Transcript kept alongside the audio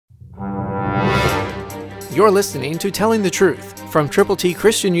You're listening to Telling the Truth from Triple T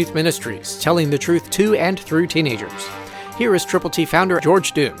Christian Youth Ministries, telling the truth to and through teenagers. Here is Triple T founder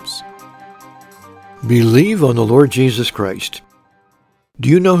George Dooms. Believe on the Lord Jesus Christ. Do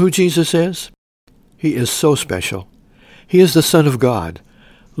you know who Jesus is? He is so special. He is the Son of God.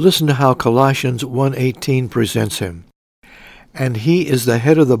 Listen to how Colossians 1:18 presents him. And he is the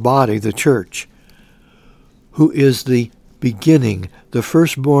head of the body, the church, who is the beginning, the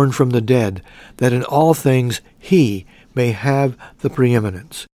firstborn from the dead, that in all things he may have the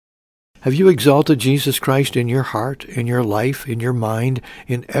preeminence. Have you exalted Jesus Christ in your heart, in your life, in your mind,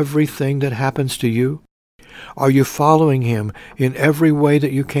 in everything that happens to you? Are you following him in every way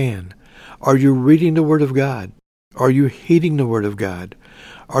that you can? Are you reading the Word of God? Are you heeding the Word of God?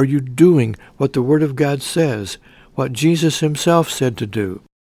 Are you doing what the Word of God says, what Jesus himself said to do?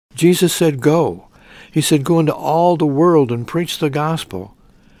 Jesus said, go. He said, go into all the world and preach the gospel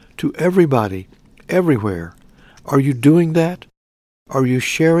to everybody, everywhere. Are you doing that? Are you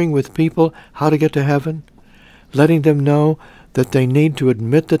sharing with people how to get to heaven? Letting them know that they need to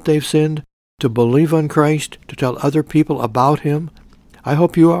admit that they've sinned, to believe on Christ, to tell other people about him? I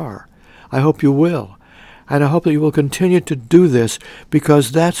hope you are. I hope you will. And I hope that you will continue to do this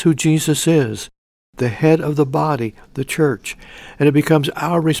because that's who Jesus is, the head of the body, the church. And it becomes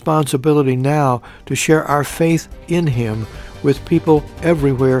our responsibility now to share our faith in him with people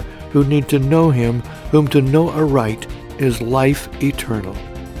everywhere who need to know him, whom to know aright is life eternal.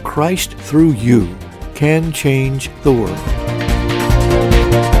 Christ through you can change the world.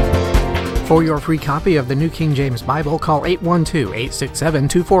 For your free copy of the New King James Bible, call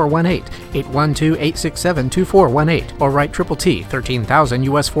 812-867-2418, 812-867-2418, or write Triple T, 13,000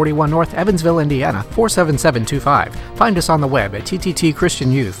 U.S. 41 North, Evansville, Indiana, 47725. Find us on the web at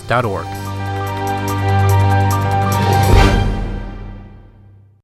tttchristianyouth.org.